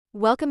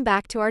Welcome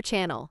back to our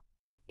channel.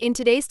 In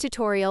today's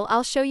tutorial,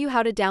 I'll show you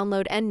how to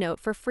download EndNote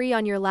for free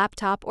on your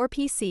laptop or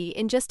PC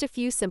in just a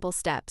few simple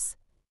steps.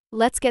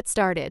 Let's get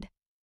started.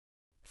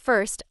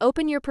 First,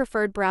 open your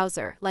preferred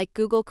browser like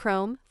Google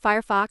Chrome,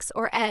 Firefox,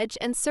 or Edge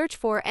and search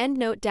for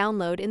EndNote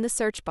download in the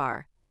search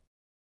bar.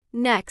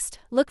 Next,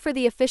 look for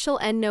the official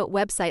EndNote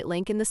website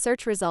link in the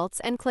search results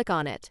and click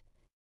on it.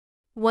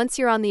 Once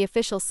you're on the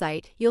official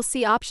site, you'll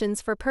see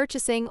options for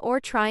purchasing or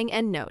trying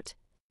EndNote.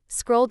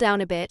 Scroll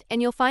down a bit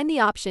and you'll find the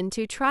option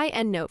to try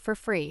EndNote for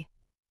free.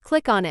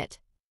 Click on it.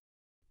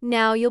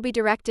 Now you'll be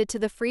directed to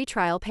the free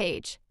trial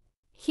page.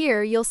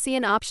 Here you'll see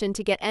an option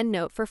to get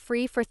EndNote for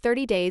free for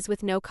 30 days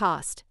with no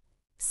cost.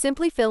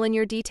 Simply fill in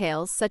your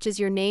details such as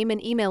your name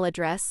and email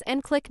address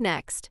and click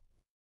Next.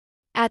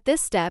 At this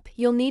step,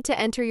 you'll need to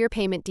enter your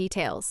payment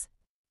details.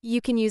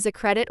 You can use a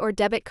credit or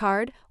debit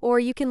card,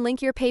 or you can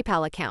link your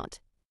PayPal account.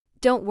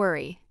 Don't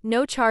worry,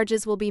 no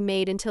charges will be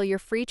made until your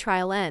free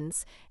trial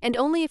ends, and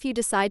only if you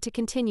decide to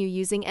continue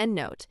using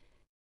EndNote.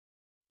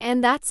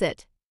 And that's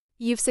it.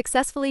 You've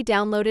successfully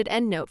downloaded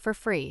EndNote for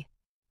free.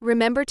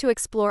 Remember to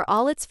explore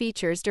all its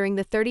features during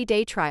the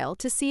 30-day trial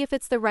to see if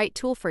it's the right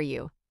tool for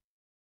you.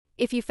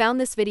 If you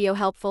found this video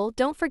helpful,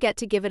 don't forget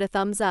to give it a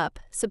thumbs up,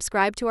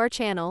 subscribe to our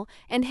channel,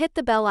 and hit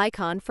the bell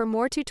icon for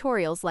more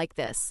tutorials like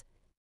this.